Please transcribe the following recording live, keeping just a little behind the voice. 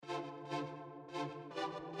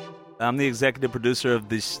I'm the executive producer of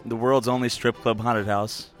the world's only strip club haunted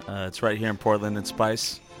house. It's right here in Portland in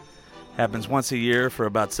Spice. Happens once a year for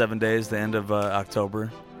about 7 days, the end of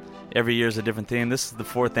October. Every year is a different theme. This is the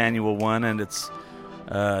 4th annual one, and it's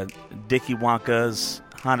Dickie Wonka's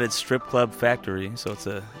Haunted Strip Club Factory. So it's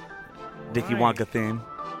a Dickie Wonka theme.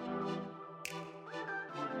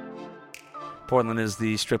 Portland is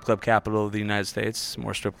the strip club capital of the United States.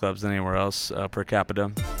 More strip clubs than anywhere else per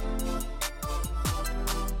capita.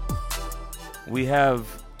 We have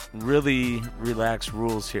really relaxed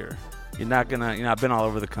rules here. I've been all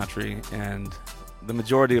over the country, and the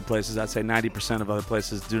majority of places, I'd say 90% of other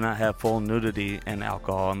places, do not have full nudity and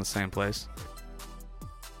alcohol in the same place.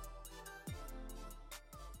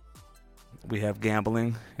 We have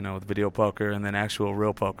gambling, with video poker, and then actual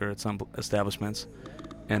real poker at some establishments.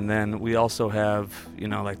 And then we also have,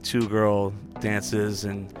 like 2-girl dances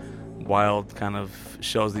and wild kind of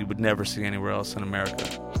shows that you would never see anywhere else in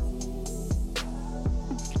America.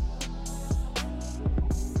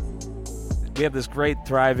 We have this great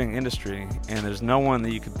thriving industry, and there's no one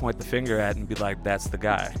that you can point the finger at and be like, that's the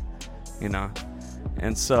guy,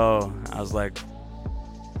 And so I was like,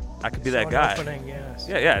 I could be that guy. Opening, yes.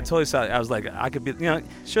 Yeah, I totally saw it. I was like, I could be,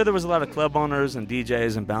 sure there was a lot of club owners and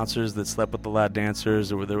DJs and bouncers that slept with a lot of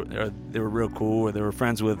dancers, or they were real cool, or they were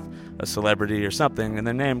friends with a celebrity or something, and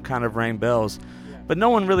their name kind of rang bells. But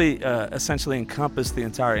no one really essentially encompassed the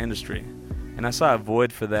entire industry. And I saw a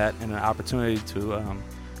void for that and an opportunity to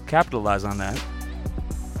capitalize on that.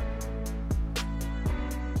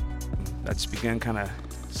 I just began kind of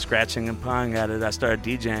scratching and pawing at it. I started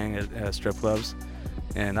DJing at strip clubs,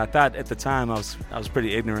 and I thought at the time I was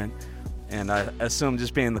pretty ignorant, and I assumed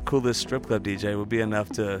just being the coolest strip club DJ would be enough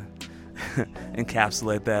to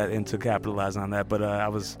encapsulate that and to capitalize on that. But I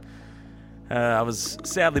was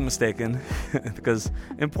sadly mistaken because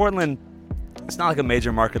in Portland, it's not like a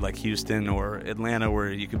major market like Houston or Atlanta where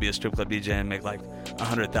you can be a strip club DJ and make like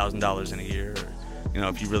 $100,000 in a year, or,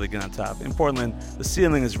 if you really get on top. In Portland, the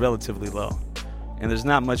ceiling is relatively low, and there's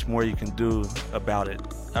not much more you can do about it.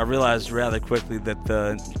 I realized rather quickly that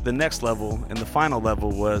the next level and the final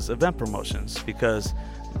level was event promotions, because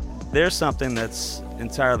there's something that's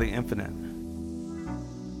entirely infinite.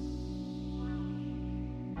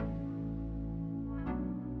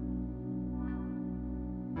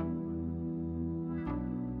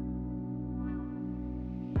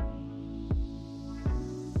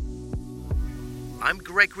 I'm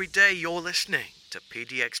Gregory Day. You're listening to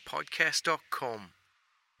pdxpodcast.com.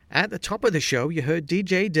 At the top of the show, you heard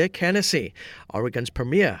DJ Dick Hennessy, Oregon's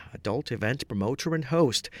premier adult event promoter and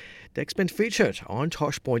host. Dick's been featured on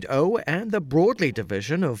Tosh.0 and the Broadly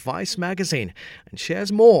division of Vice magazine, and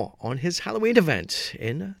shares more on his Halloween event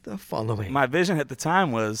in the following. My vision at the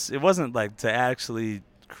time it wasn't like to actually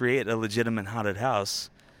create a legitimate haunted house.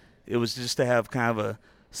 It was just to have kind of a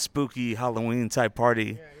spooky Halloween type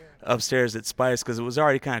party upstairs at Spice, because it was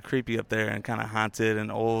already kind of creepy up there and kind of haunted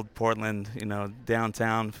and old Portland,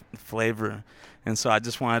 downtown flavor. And so I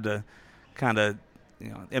just wanted to kind of,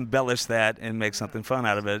 embellish that and make something fun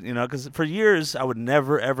out of it, because for years I would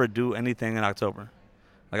never, ever do anything in October.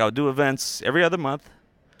 Like I would do events every other month,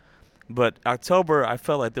 but October I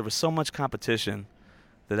felt like there was so much competition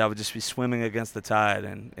that I would just be swimming against the tide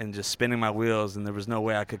and just spinning my wheels, and there was no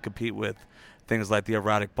way I could compete with things like the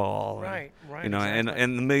erotic ball, right, exactly.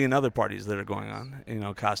 and the million other parties that are going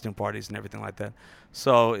on, costume parties and everything like that.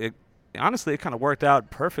 So it honestly kind of worked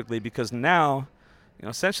out perfectly, because now,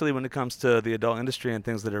 essentially when it comes to the adult industry and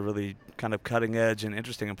things that are really kind of cutting edge and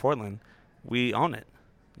interesting in Portland, we own it.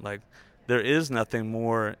 Like there is nothing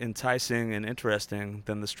more enticing and interesting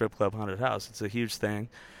than the strip club haunted house. It's a huge thing.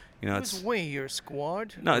 Who's we, your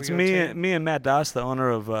squad? No, it's me and Matt Doss, the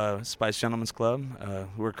owner of Spice Gentlemen's Club.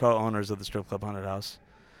 We're co-owners of the strip club haunted house.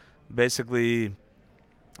 Basically,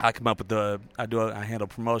 I come up with I handle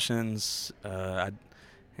promotions, I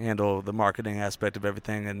handle the marketing aspect of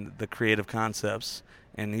everything and the creative concepts,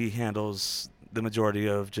 and he handles the majority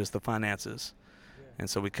of just the finances. Yeah. And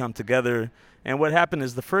so we come together, and what happened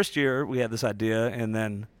is the first year we had this idea, and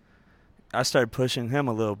then I started pushing him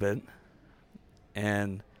a little bit,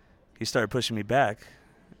 and he started pushing me back,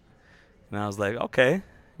 and I was like, okay,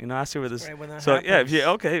 I see where this. Right, when that so happens.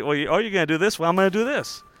 Okay. Well, you're gonna do this. Well, I'm gonna do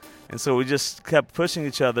this, and so we just kept pushing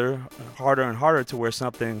each other harder and harder to where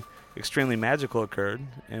something extremely magical occurred,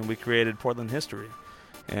 and we created Portland history.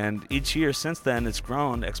 And each year since then, it's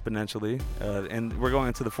grown exponentially, and we're going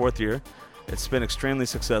into the 4th year. It's been extremely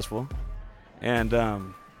successful, and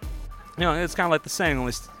it's kind of like the saying,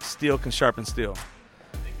 only steel can sharpen steel.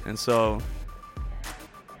 And so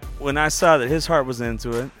when I saw that his heart was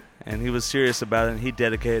into it, and he was serious about it, and he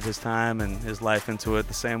dedicated his time and his life into it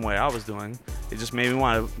the same way I was doing. It just made me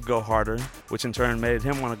want to go harder, which in turn made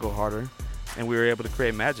him want to go harder, and we were able to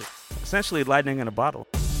create magic. Essentially lightning in a bottle.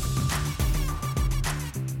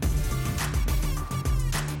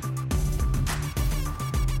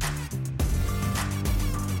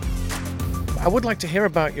 I would like to hear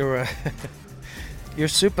about your your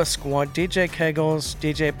super squad, DJ Kegels,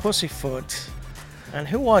 DJ Pussyfoot, and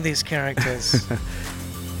who are these characters?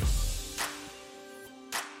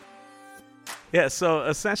 Yeah, so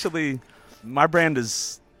essentially, my brand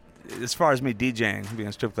is, as far as me DJing, being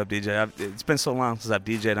a strip club DJ, it's been so long since I've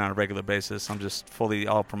DJed on a regular basis. I'm just fully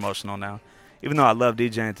all promotional now. Even though I love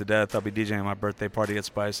DJing to death, I'll be DJing my birthday party at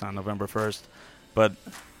Spice on November 1st. But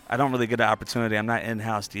I don't really get the opportunity. I'm not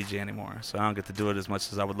in-house DJ anymore, so I don't get to do it as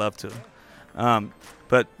much as I would love to.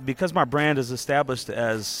 But because my brand is established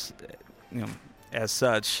as, as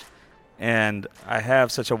such, and I have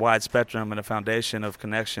such a wide spectrum and a foundation of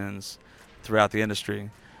connections throughout the industry.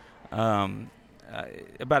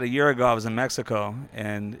 About a year ago, I was in Mexico,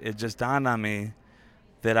 and it just dawned on me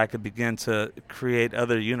that I could begin to create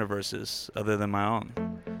other universes other than my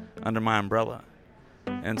own under my umbrella.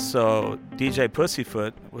 And so DJ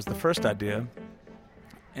Pussyfoot was the first idea,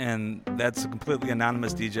 and that's a completely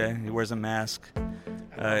anonymous DJ. He wears a mask.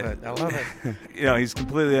 I love it. He's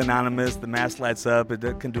completely anonymous. The mask lights up.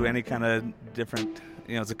 It can do any kind of different,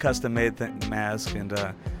 it's a custom-made mask, and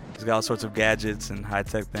he's got all sorts of gadgets and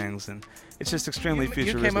high-tech things, and it's just extremely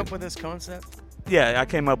futuristic. You came up with this concept? Yeah, I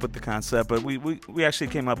came up with the concept, but we actually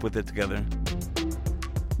came up with it together.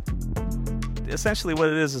 Essentially what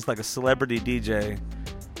it is like a celebrity DJ,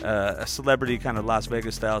 a celebrity kind of Las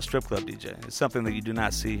Vegas-style strip club DJ. It's something that you do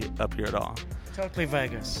not see up here at all. Totally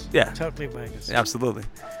Vegas. Yeah. Totally Vegas. Absolutely.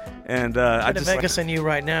 And I just Vegas in you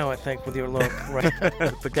right now, I think, with your look. Right?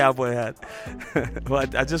 The cowboy hat. Well,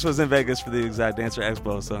 I just was in Vegas for the Exact Dancer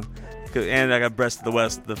Expo, so, and I got Breast of the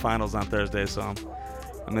West, the finals on Thursday, so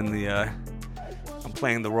I'm in the I'm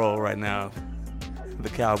playing the role right now, the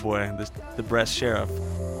cowboy, the breast sheriff.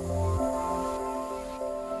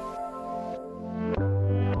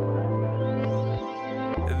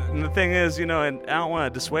 And the thing is, and I don't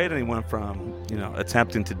want to dissuade anyone from,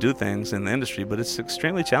 attempting to do things in the industry, but it's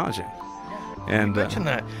extremely challenging. And you mentioned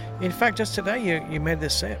that. In fact, just today you made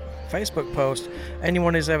this Facebook post.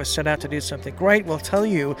 Anyone who's ever set out to do something great will tell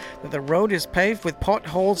you that the road is paved with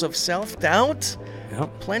potholes of self-doubt,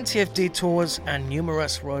 plenty of detours, and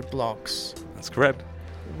numerous roadblocks. That's correct.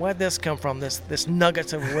 Where'd this come from, this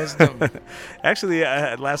nugget of wisdom? Actually,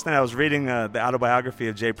 last night I was reading the autobiography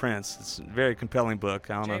of Jay Prince. It's a very compelling book.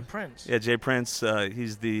 Jay Prince? Yeah, Jay Prince.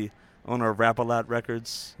 He's the owner of Rap-A-Lot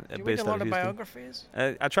Records. Do you read a lot of biographies?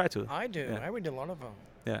 I try to. I do. Yeah. I read a lot of them.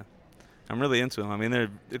 Yeah. I'm really into them. I mean, they're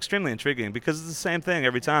extremely intriguing because it's the same thing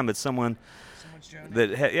every time. It's someone's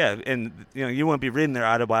journey. And you wouldn't be reading their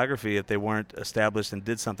autobiography if they weren't established and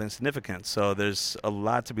did something significant. So there's a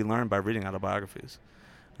lot to be learned by reading autobiographies.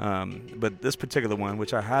 But this particular one,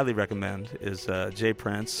 which I highly recommend, is Jay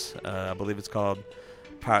Prince. I believe it's called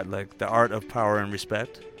The Art of Power and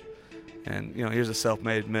Respect. And, here's a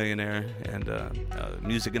self-made millionaire and a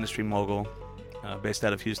music industry mogul based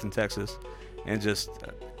out of Houston, Texas. And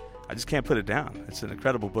I just can't put it down. It's an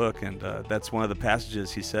incredible book, and that's one of the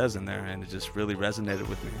passages he says in there, and it just really resonated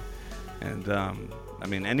with me.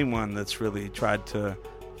 And, anyone that's really tried to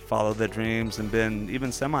follow their dreams and been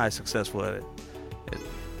even semi-successful at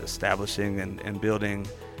establishing and building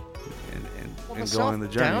and going the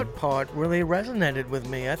journey. The self-doubt part really resonated with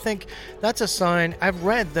me. I think that's a sign. I've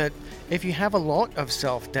read that if you have a lot of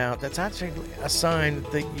self-doubt, that's actually a sign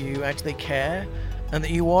that you actually care and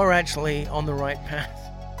that you are actually on the right path.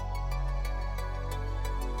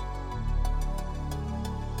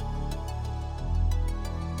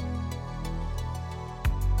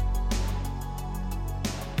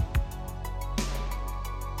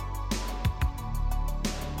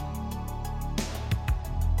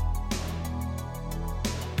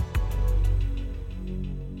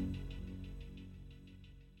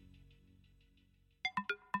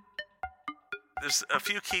 There's a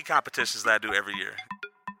few key competitions that I do every year.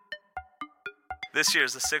 This year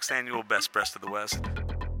is the 6th annual Best Breast of the West.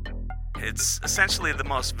 It's essentially the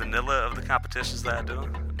most vanilla of the competitions that I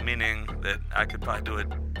do, meaning that I could probably do it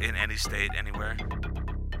in any state, anywhere.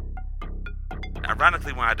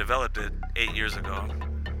 Ironically, when I developed it 8 years ago,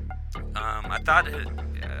 I thought it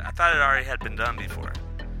already had been done before.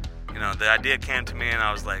 The idea came to me, and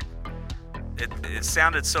I was like, it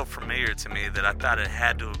sounded so familiar to me that I thought it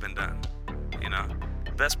had to have been done.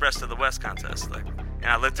 Best Breast of the West contest. And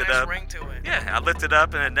I looked it up. Ring to it. Yeah, I looked it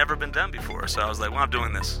up, and it had never been done before. So I was like, well, I'm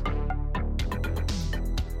doing this.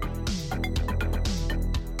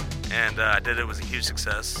 And I did it. It was a huge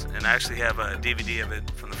success. And I actually have a DVD of it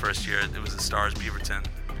from the first year. It was at Stars Beaverton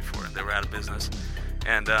before they were out of business.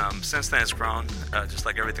 And since then it's grown, just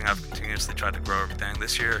like everything. I've continuously tried to grow everything.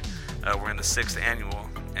 This year we're in the 6th annual,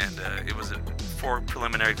 and it was at 4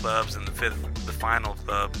 preliminary clubs, and the final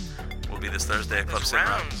club will be this Thursday at Club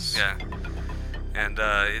Cimarron. Yeah, and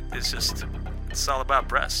it's all about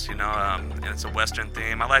breasts, and it's a Western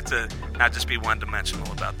theme. I like to not just be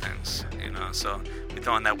one-dimensional about things, so we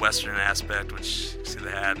throw in that Western aspect, which you see the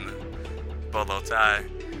hat and the bolo tie.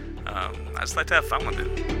 I just like to have fun with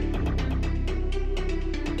it.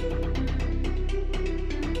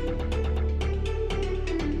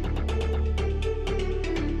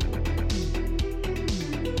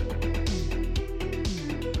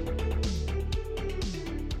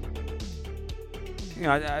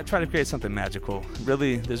 I try to create something magical.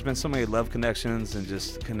 Really, there's been so many love connections and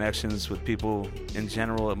just connections with people in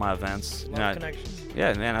general at my events. Love connections.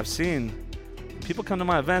 Yeah, man, I've seen people come to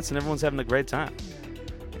my events and everyone's having a great time.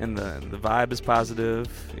 And the vibe is positive,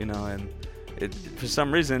 and for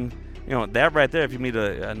some reason, that right there, if you meet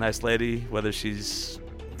a nice lady, whether she's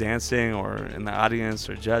dancing or in the audience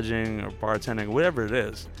or judging or bartending, whatever it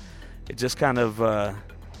is, it just kind of,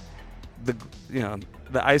 the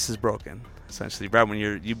ice is broken. Essentially, right when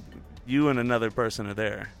you and another person are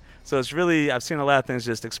there. So it's really, I've seen a lot of things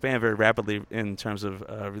just expand very rapidly in terms of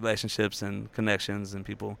relationships and connections and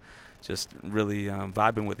people just really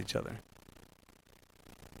vibing with each other.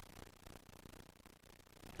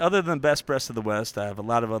 Other than Best Breasts of the West, I have a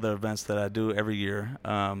lot of other events that I do every year.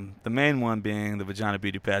 The main one being the Vagina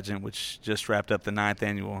Beauty Pageant, which just wrapped up the 9th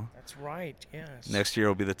annual. That's right, yes. Next year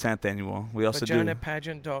will be the 10th annual. We also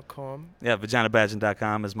VaginaPageant.com. Yeah,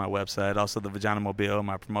 VaginaPageant.com is my website. Also the Vagina Mobile,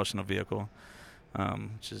 my promotional vehicle,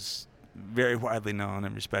 which is very widely known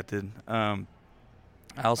and respected. And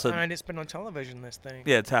it's been on television, this thing.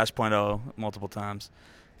 Yeah, Tash.0 multiple times.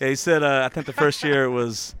 Yeah, he said, I think the first year it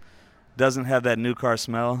was... doesn't have that new car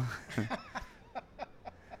smell.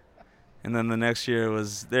 And then the next year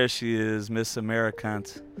was, there she is, Miss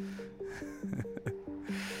Americant.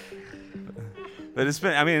 But it's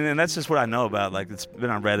been, and that's just what I know about. Like, it's been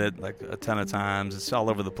on Reddit like a ton of times. It's all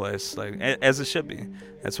over the place, like as it should be.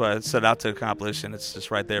 That's what I set out to accomplish, and it's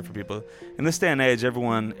just right there for people. In this day and age,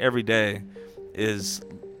 everyone every day is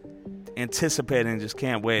anticipating, just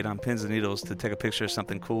can't wait on pins and needles to take a picture of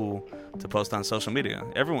something cool to post on social media.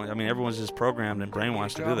 Everyone's just programmed and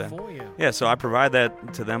brainwashed to do that. Yeah, so I provide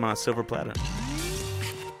that to them on a silver platter.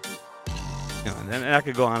 And I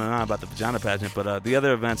could go on and on about the Vagina Pageant, but the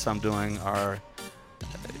other events I'm doing are,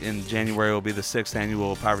 in January will be the 6th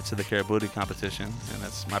annual Pirates of the Caribbean Booty Competition, and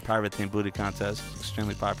that's my pirate themed booty contest. It's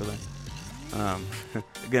extremely popular.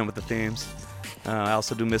 Again, with the themes. I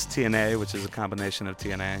also do Miss TNA, which is a combination of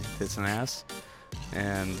TNA, tits and ass.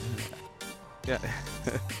 And yeah,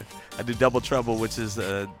 I do Double Trouble, which is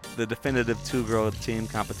the definitive 2-girl team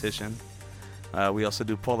competition. We also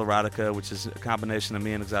do Polarotica, which is a combination of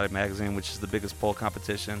me and Exotic Magazine, which is the biggest pole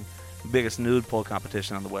competition, biggest nude pole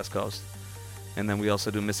competition on the West Coast. And then we also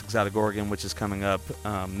do Miss Exotic Oregon, which is coming up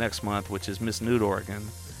next month, which is Miss Nude Oregon.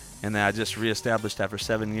 And then I just reestablished after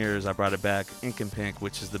 7 years, I brought it back, Ink and Pink,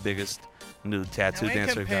 which is the biggest nude tattoo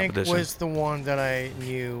dancer competition. Ink and Pink was the one that I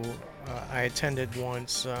knew. I attended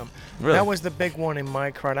once. Really? That was the big one in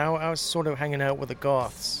my crowd. I was sort of hanging out with the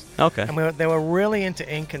goths. Okay. And they were really into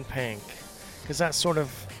Ink and Pink, because that's sort of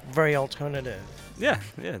very alternative. Yeah,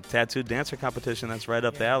 tattoo dancer competition. That's right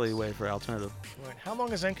up the alleyway for alternative. Right. How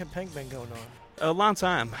long has Ink and Pink been going on? A long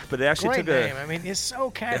time, but it actually Great took name. It's so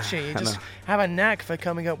catchy. You just have a knack for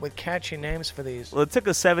coming up with catchy names for these. Well, it took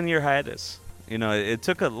a 7-year hiatus. It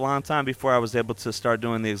took a long time before I was able to start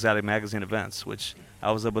doing the Exotic Magazine events, which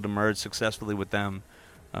I was able to merge successfully with them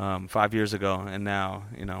 5 years ago. And now,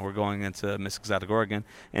 we're going into Miss Exotic Oregon.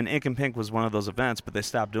 And Ink and Pink was one of those events, but they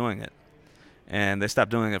stopped doing it. And they stopped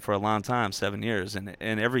doing it for a long time, 7 years. And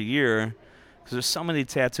every year, because there's so many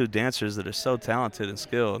tattoo dancers that are so talented and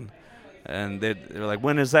skilled, and they're like,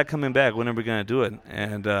 when is that coming back? When are we going to do it?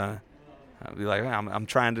 And I'd be like, I'm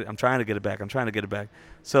trying to get it back. I'm trying to get it back.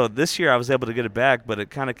 So this year I was able to get it back, but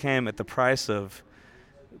it kind of came at the price of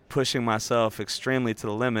pushing myself extremely to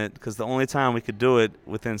the limit, because the only time we could do it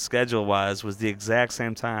within schedule-wise was the exact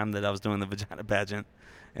same time that I was doing the Vagina Pageant,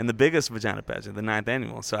 and the biggest Vagina Pageant, the 9th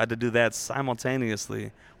annual. So I had to do that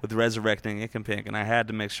simultaneously with resurrecting Ink and Pink, and I had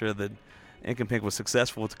to make sure that Ink and Pink was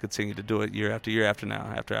successful to continue to do it year after year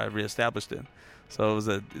after I reestablished it. So it was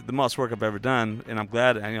the most work I've ever done, and I'm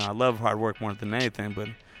glad. I love hard work more than anything, but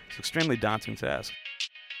it's an extremely daunting task.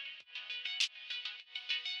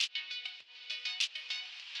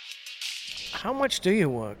 How much do you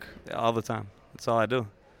work? All the time. That's all I do.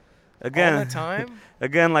 Again, all the time?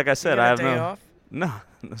 Again, like I said, You I get a have day no. off? No,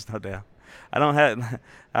 there's no day off. I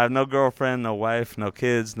have no girlfriend, no wife, no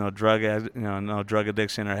kids, no no drug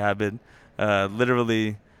addiction or habit.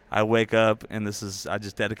 Literally, I wake up and I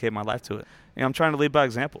just dedicate my life to it. I'm trying to lead by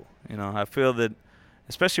example. I feel that,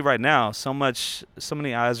 especially right now, so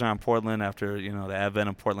many eyes are on Portland after, the advent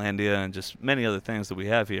of Portlandia and just many other things that we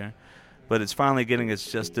have here. But it's finally getting its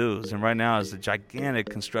just dues. And right now is a gigantic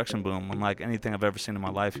construction boom, unlike anything I've ever seen in my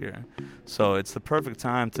life here. So it's the perfect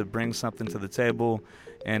time to bring something to the table.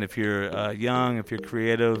 And if you're young, if you're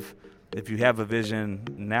creative, if you have a vision,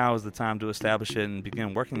 now is the time to establish it and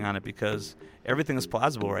begin working on it, because everything is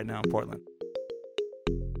plausible right now in Portland.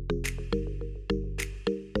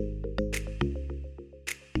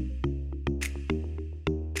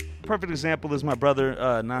 Perfect example is my brother,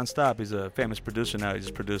 Nonstop. He's a famous producer now. He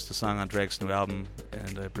just produced a song on Drake's new album,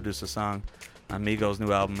 and produced a song on Migos'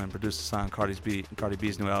 new album, and produced a song on Cardi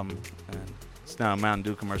B's new album. And it's now a Mountain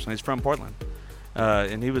Dew commercial. He's from Portland,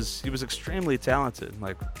 and he was extremely talented.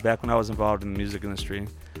 Like back when I was involved in the music industry,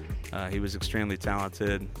 he was extremely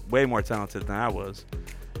talented, way more talented than I was.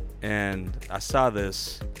 And I saw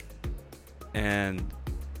this, and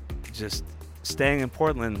just staying in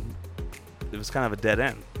Portland, it was kind of a dead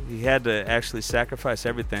end. He had to actually sacrifice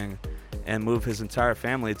everything and move his entire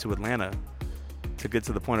family to Atlanta to get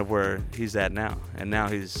to the point of where he's at now. And now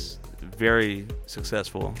he's very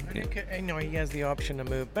successful. And he has the option to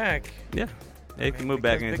move back. Yeah, he can move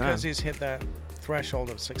back anytime. Because he's hit that threshold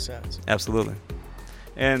of success. Absolutely.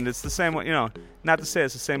 And it's the same way, not to say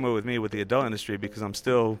it's the same way with me with the adult industry, because I'm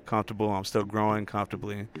still comfortable, I'm still growing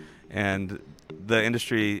comfortably. And the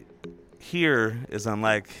industry here is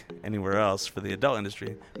unlike anywhere else for the adult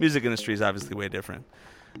industry. Music industry is obviously way different.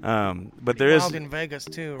 But there is... Wild in Vegas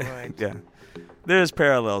too, right? Yeah. There's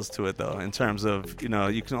parallels to it, though, in terms of,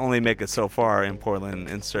 you can only make it so far in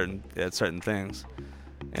Portland at certain things.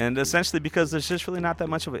 And essentially because there's just really not that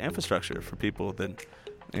much of an infrastructure for people that,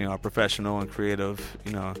 are professional and creative,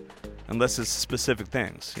 unless it's specific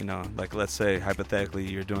things, like let's say hypothetically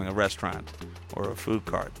you're doing a restaurant or a food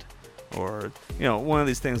cart, or one of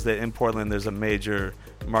these things that in Portland there's a major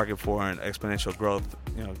market for and exponential growth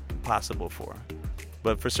possible for.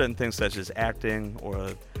 But for certain things such as acting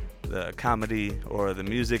or the comedy or the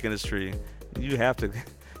music industry, you have to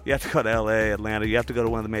go to LA, Atlanta, you have to go to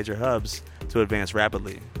one of the major hubs to advance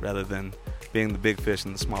rapidly, rather than being the big fish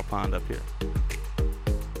in the small pond up here.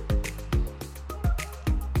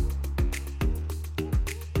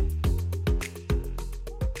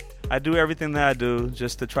 I do everything that I do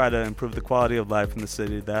just to try to improve the quality of life in the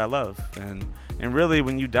city that I love. And really,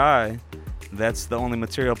 when you die, that's the only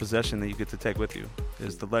material possession that you get to take with you,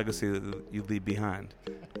 is the legacy that you leave behind.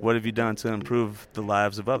 What have you done to improve the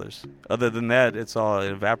lives of others? Other than that, it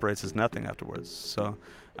evaporates as nothing afterwards. So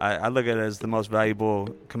I look at it as the most valuable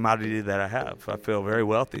commodity that I have. I feel very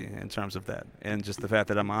wealthy in terms of that. And just the fact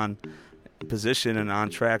that I'm on position and on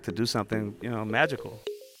track to do something, magical.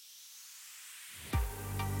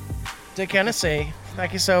 Dick Hennessy,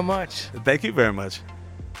 thank you so much. Thank you very much.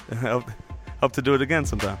 Hope to do it again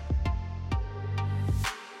sometime.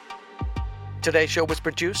 Today's show was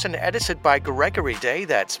produced and edited by Gregory Day,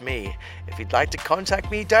 that's me. If you'd like to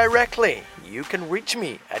contact me directly, you can reach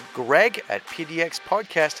me at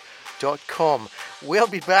greg@pdxpodcast.com. We'll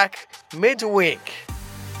be back midweek.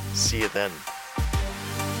 See you then.